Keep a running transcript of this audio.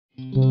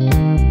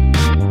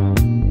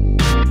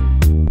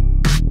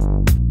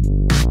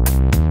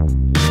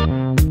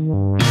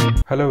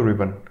Hello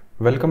everyone,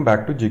 welcome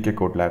back to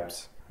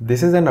GKCodelabs.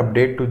 This is an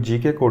update to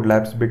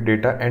GKCodelabs Big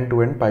Data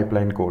End-to-End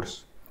Pipeline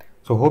course.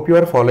 So hope you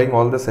are following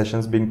all the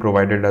sessions being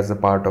provided as a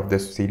part of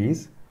this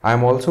series. I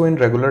am also in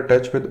regular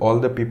touch with all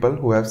the people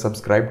who have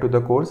subscribed to the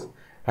course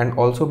and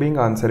also being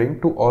answering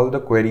to all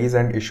the queries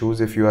and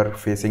issues if you are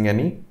facing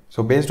any.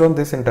 So based on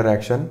this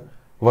interaction,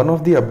 one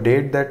of the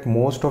update that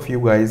most of you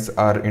guys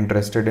are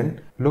interested in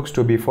looks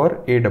to be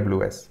for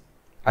AWS.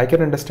 I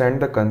can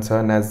understand the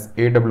concern as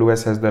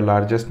AWS has the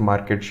largest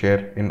market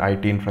share in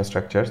IT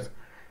infrastructures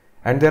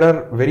and there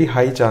are very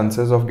high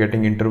chances of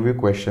getting interview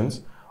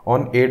questions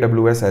on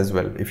AWS as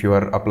well if you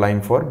are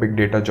applying for big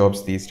data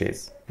jobs these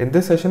days. In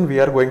this session, we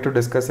are going to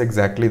discuss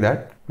exactly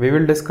that. We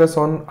will discuss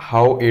on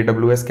how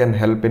AWS can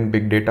help in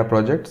big data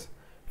projects,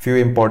 few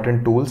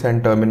important tools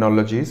and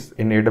terminologies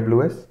in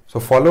AWS. So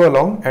follow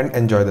along and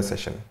enjoy the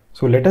session.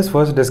 So let us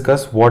first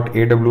discuss what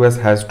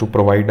AWS has to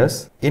provide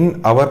us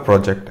in our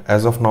project.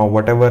 As of now,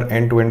 whatever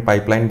end-to-end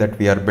pipeline that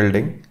we are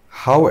building,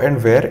 how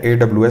and where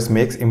AWS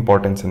makes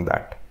importance in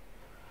that.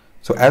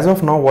 So as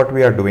of now, what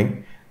we are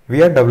doing,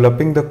 we are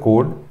developing the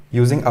code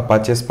using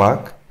Apache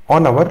Spark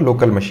on our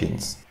local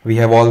machines. We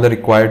have all the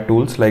required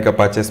tools like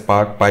Apache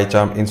Spark,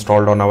 PyCharm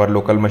installed on our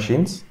local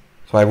machines.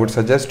 So I would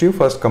suggest you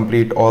first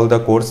complete all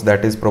the course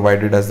that is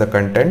provided as the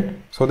content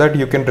so that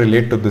you can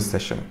relate to this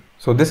session.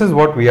 So this is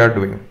what we are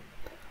doing.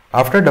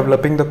 After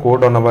developing the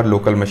code on our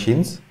local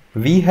machines,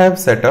 we have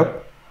set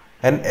up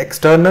an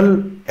external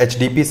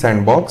HDP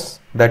sandbox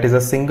that is a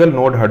single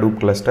node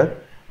Hadoop cluster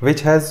which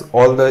has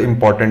all the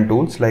important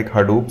tools like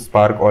Hadoop,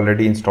 Spark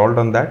already installed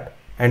on that.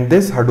 And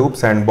this Hadoop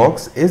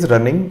sandbox is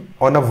running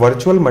on a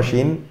virtual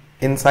machine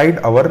inside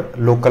our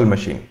local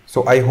machine.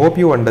 So I hope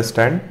you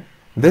understand.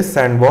 This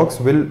sandbox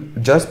will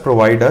just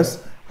provide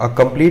us a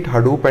complete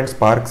Hadoop and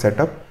Spark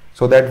setup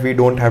so that we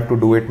don't have to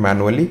do it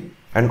manually,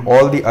 and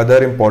all the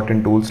other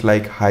important tools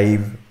like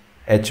Hive,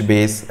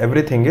 HBase,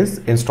 everything is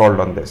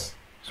installed on this.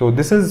 So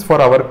this is for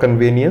our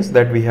convenience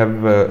that we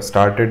have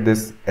started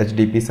this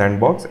HDP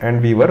sandbox and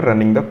we were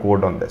running the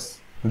code on this.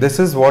 This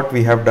is what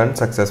we have done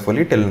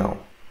successfully till now.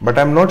 But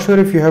I'm not sure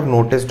if you have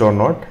noticed or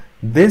not,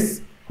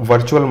 this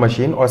virtual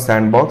machine or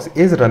sandbox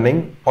is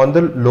running on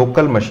the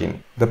local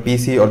machine, the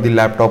PC or the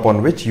laptop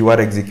on which you are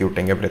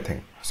executing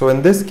everything. So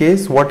in this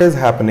case, what is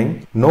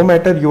happening, no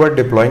matter you are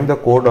deploying the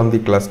code on the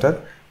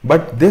cluster,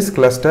 but this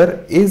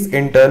cluster is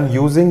in turn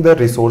using the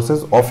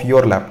resources of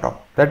your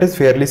laptop. That is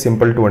fairly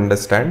simple to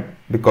understand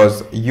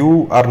because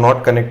you are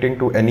not connecting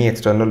to any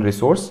external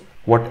resource.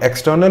 What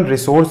external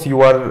resource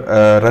you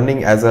are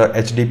running as a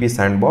HDP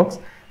sandbox,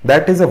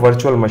 that is a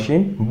virtual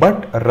machine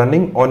but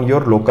running on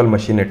your local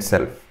machine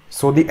itself.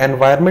 So the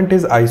environment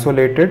is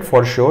isolated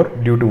for sure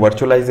due to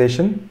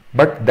virtualization,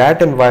 but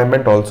that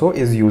environment also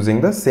is using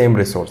the same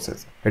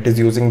resources. It is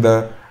using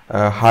the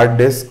hard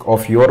disk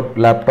of your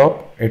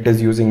laptop. It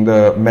is using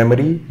the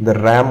memory, the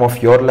RAM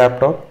of your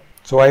laptop.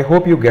 So I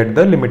hope you get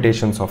the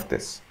limitations of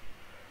this.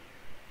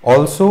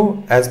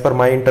 Also, as per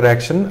my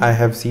interaction, I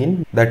have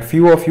seen that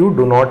few of you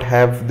do not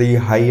have the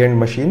high-end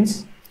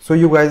machines. So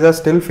you guys are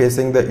still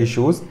facing the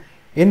issues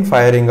in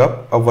firing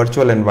up a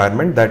virtual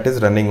environment that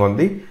is running on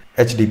the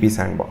HDP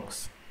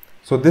sandbox.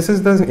 So this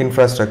is the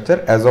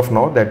infrastructure as of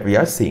now that we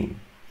are seeing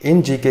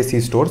in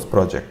GKC Stores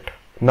project.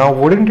 Now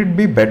wouldn't it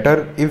be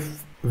better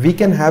if we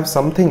can have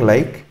something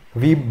like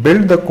we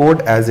build the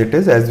code as it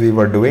is, as we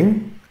were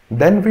doing,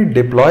 then we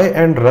deploy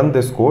and run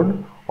this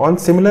code on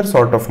similar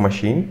sort of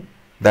machine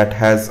that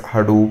has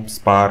Hadoop,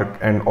 Spark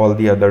and all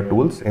the other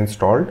tools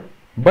installed.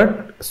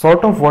 But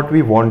sort of what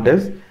we want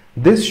is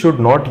this should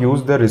not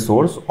use the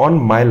resource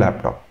on my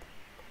laptop.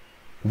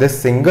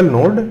 This single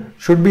node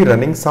should be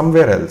running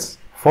somewhere else,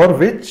 for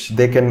which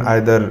they can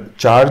either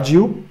charge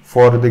you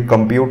for the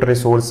compute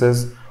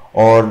resources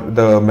or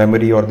the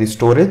memory or the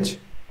storage,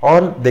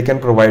 or they can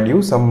provide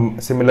you some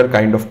similar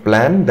kind of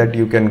plan that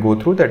you can go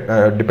through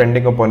that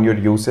depending upon your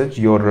usage,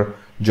 your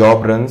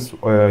job runs,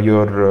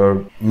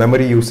 your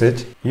memory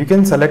usage. You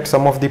can select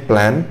some of the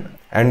plan,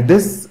 and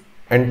this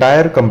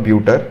entire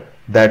computer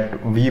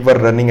that we were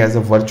running as a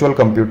virtual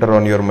computer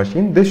on your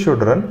machine, this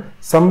should run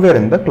somewhere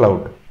in the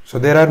cloud. So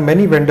there are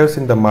many vendors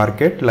in the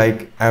market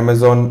like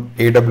Amazon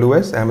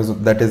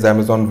AWS, that is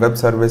Amazon Web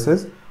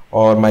Services,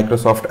 or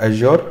Microsoft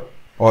Azure,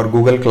 or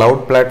Google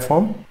Cloud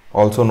Platform,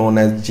 also known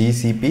as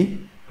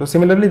GCP. So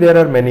similarly, there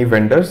are many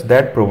vendors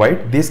that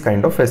provide these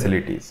kind of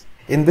facilities.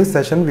 In this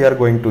session, we are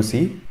going to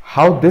see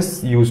how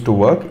this used to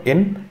work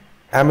in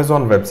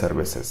Amazon Web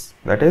Services,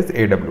 that is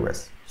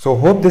AWS. So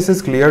hope this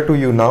is clear to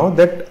you now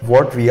that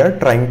what we are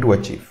trying to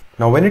achieve.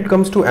 Now when it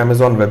comes to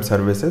Amazon Web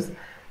Services,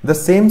 the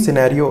same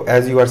scenario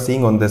as you are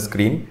seeing on the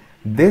screen,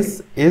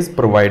 this is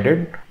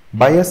provided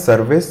by a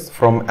service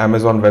from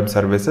Amazon Web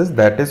Services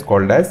that is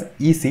called as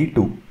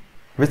EC2,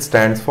 which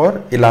stands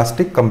for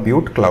Elastic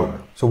Compute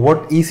Cloud. So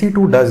what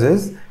EC2 does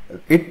is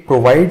it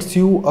provides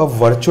you a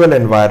virtual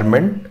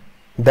environment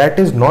that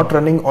is not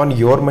running on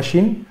your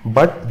machine,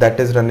 but that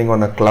is running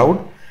on a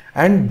cloud,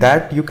 and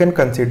that you can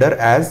consider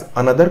as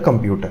another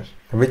computer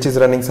which is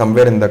running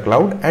somewhere in the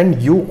cloud,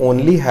 and you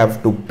only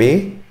have to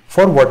pay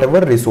for whatever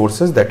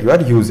resources that you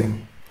are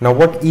using. Now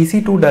what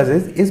EC2 does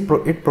is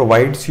it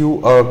provides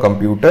you a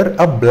computer,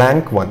 a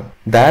blank one,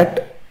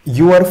 that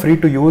you are free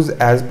to use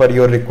as per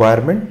your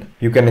requirement.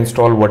 You can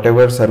install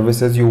whatever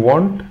services you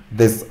want.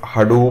 This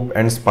Hadoop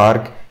and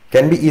Spark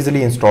can be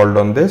easily installed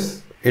on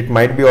this. It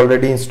might be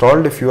already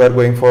installed if you are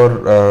going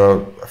for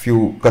a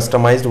few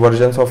customized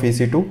versions of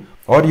EC2,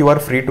 or you are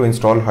free to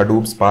install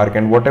Hadoop, Spark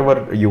and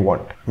whatever you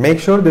want. Make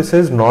sure this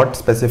is not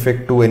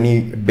specific to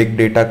any big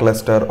data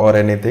cluster or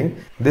anything.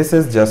 This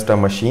is just a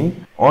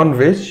machine on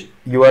which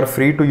you are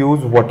free to use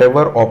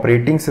whatever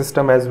operating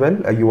system as well.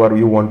 You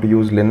want to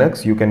use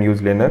Linux, you can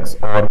use Linux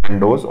or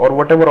Windows or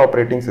whatever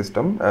operating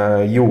system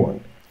you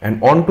want.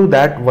 And onto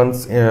that,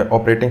 once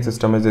operating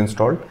system is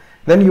installed,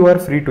 then you are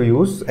free to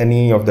use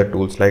any of the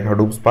tools like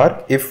Hadoop,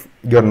 Spark. If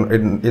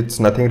it's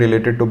nothing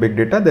related to big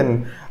data,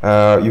 then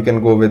you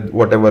can go with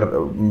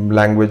whatever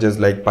languages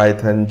like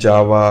Python,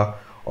 Java,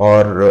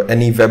 or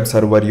any web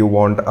server you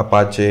want,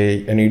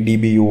 Apache, any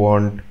DB you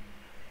want,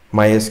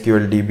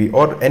 MySQL DB,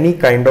 or any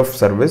kind of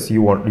service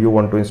you want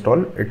to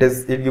install.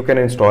 You can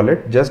install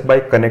it just by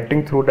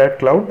connecting through that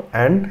cloud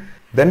and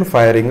then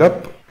firing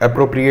up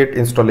appropriate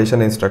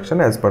installation instruction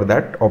as per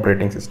that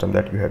operating system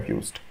that you have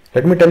used.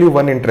 Let me tell you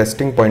one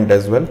interesting point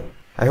as well.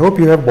 I hope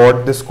you have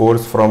bought this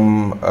course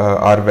from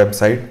our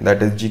website,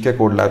 that is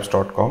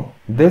GKCodelabs.com.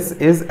 This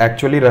is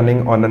actually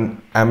running on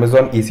an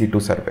Amazon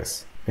EC2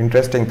 service.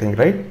 Interesting thing,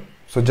 right?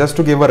 So just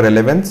to give a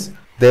relevance,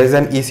 there is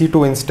an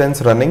EC2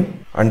 instance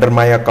running under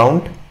my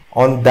account.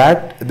 On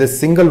this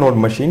single node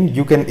machine,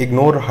 you can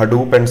ignore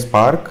Hadoop and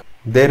Spark.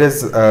 There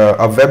is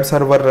a web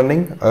server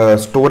running, a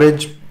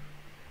storage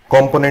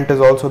component is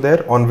also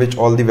there on which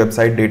all the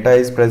website data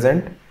is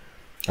present.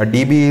 A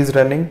DB is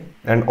running,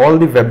 and all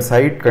the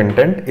website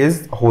content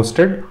is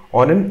hosted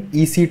on an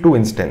EC2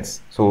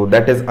 instance. So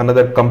that is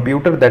another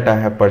computer that I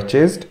have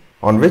purchased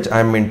on which I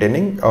am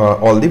maintaining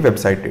all the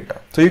website data.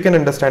 So you can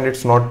understand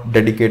it's not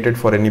dedicated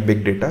for any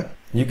big data.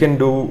 You can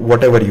do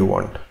whatever you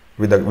want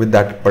with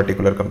that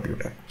particular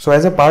computer. So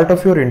as a part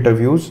of your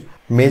interviews,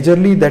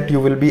 majorly that you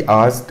will be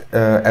asked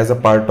as a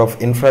part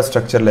of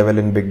infrastructure level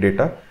in big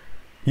data,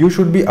 you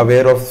should be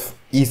aware of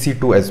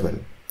EC2 as well.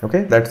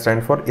 Okay, that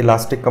stands for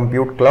Elastic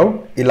Compute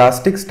Cloud.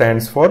 Elastic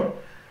stands for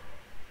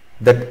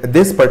that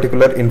this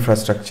particular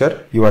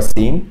infrastructure you are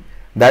seeing,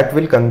 that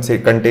will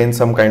contain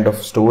some kind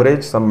of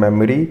storage, some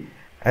memory,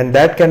 and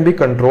that can be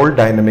controlled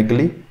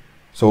dynamically.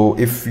 So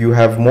if you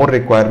have more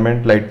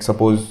requirement, like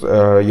suppose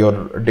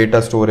your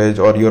data storage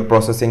or your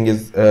processing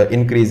is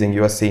increasing,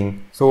 you are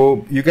seeing,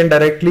 so you can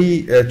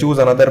directly choose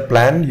another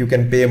plan, you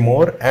can pay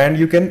more, and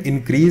you can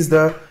increase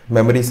the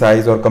memory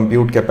size or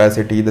compute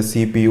capacity, the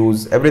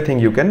CPUs, everything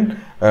you can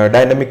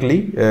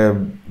dynamically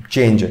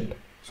change it.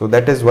 So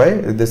that is why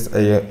this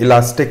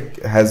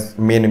Elastic has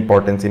main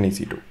importance in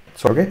EC2.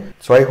 So okay,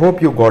 so I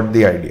hope you got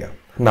the idea.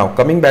 Now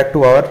coming back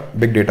to our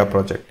big data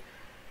project.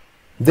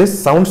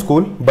 This sounds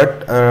cool,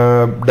 but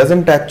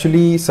doesn't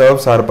actually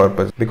serve our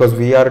purpose, because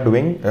we are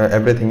doing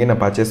everything in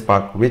Apache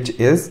Spark, which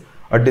is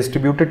a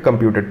distributed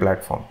computed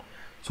platform.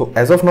 So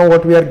as of now,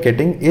 what we are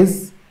getting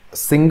is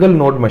single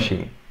node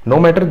machine. No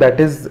matter that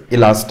is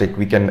Elastic,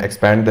 we can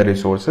expand the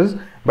resources,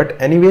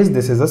 but anyways,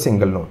 this is a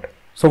single node.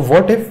 So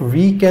what if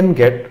we can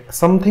get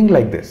something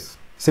like this,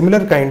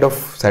 similar kind of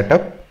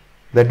setup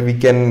that we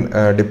can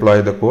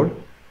deploy the code,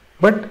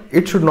 but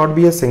it should not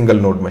be a single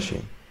node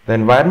machine. The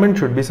environment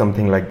should be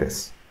something like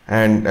this,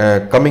 and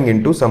coming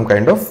into some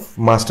kind of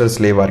master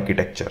slave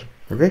architecture.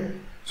 Okay,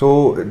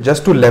 so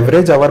just to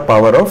leverage our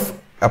power of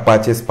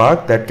Apache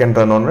Spark that can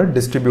run on a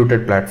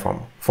distributed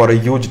platform for a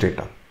huge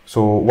data.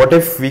 So what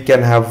if we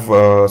can have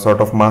a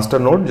sort of master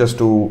node just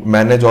to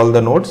manage all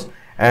the nodes,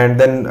 and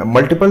then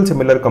multiple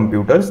similar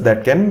computers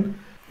that can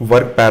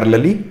work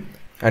parallelly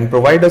and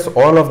provide us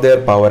all of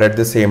their power at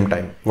the same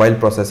time while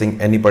processing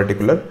any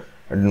particular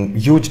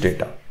huge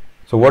data.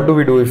 So what do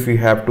we do if we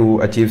have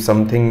to achieve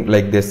something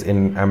like this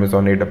in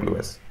Amazon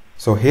AWS?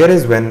 So here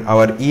is when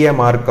our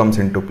EMR comes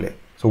into play.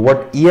 So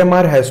what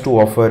EMR has to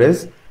offer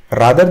is,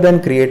 rather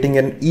than creating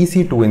an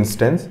EC2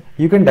 instance,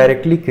 you can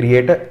directly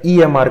create a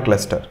EMR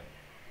cluster.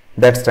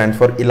 That stands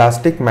for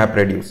Elastic Map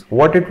Reduce.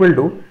 What it will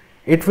do,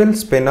 it will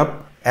spin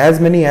up as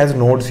many as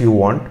nodes you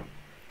want,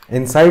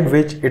 inside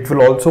which it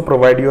will also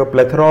provide you a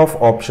plethora of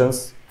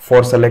options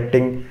for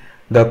selecting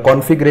the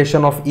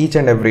configuration of each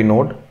and every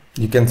node.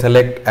 You can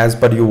select as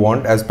per you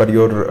want, as per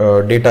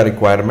your data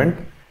requirement,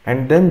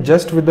 and then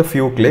just with a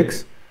few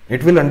clicks,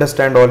 it will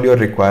understand all your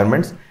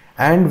requirements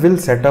and will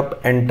set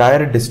up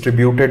entire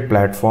distributed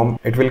platform.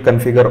 It will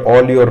configure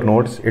all your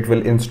nodes. It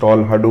will install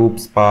Hadoop,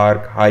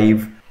 Spark,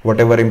 Hive,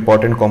 whatever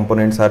important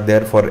components are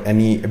there for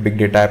any big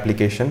data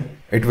application.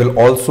 It will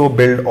also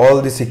build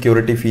all the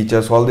security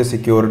features, all the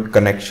secure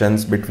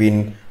connections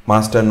between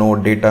master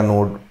node, data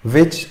node,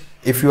 which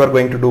if you are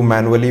going to do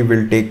manually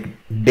will take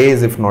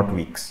days if not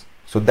weeks.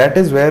 So that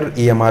is where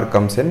EMR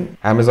comes in.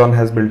 Amazon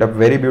has built up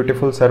very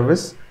beautiful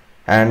service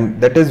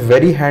and that is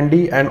very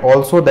handy, and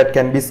also that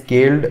can be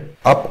scaled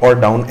up or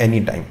down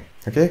anytime.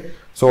 Okay,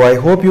 so I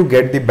hope you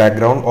get the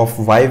background of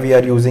why we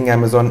are using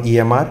Amazon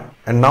EMR.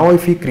 And now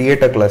if we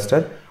create a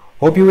cluster,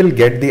 hope you will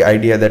get the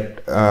idea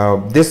that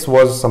this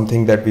was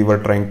something that we were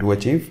trying to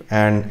achieve,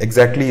 and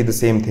exactly the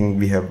same thing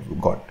we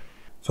have got.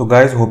 So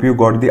guys, hope you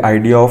got the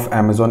idea of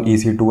Amazon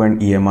EC2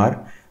 and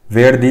EMR,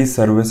 where these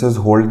services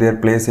hold their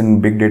place in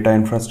big data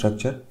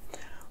infrastructure.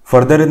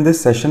 Further in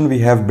this session, we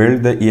have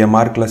built the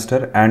EMR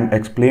cluster and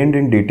explained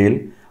in detail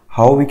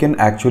how we can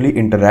actually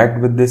interact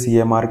with this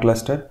EMR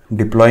cluster,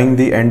 deploying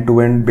the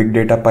end-to-end big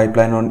data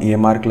pipeline on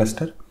EMR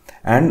cluster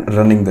and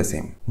running the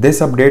same.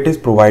 This update is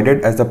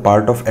provided as a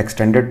part of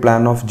extended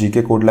plan of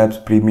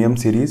GKCodelabs premium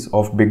series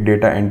of big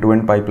data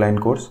end-to-end pipeline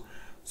course.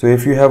 So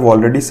if you have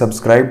already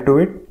subscribed to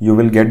it, you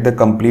will get the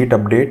complete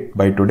update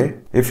by today.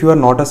 If you are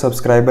not a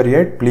subscriber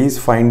yet, please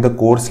find the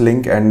course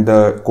link and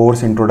the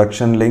course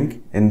introduction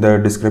link in the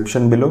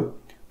description below.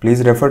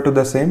 Please refer to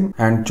the same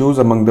and choose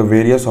among the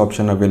various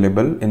options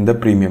available in the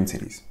premium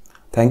series.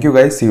 Thank you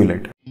guys. See you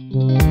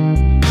later.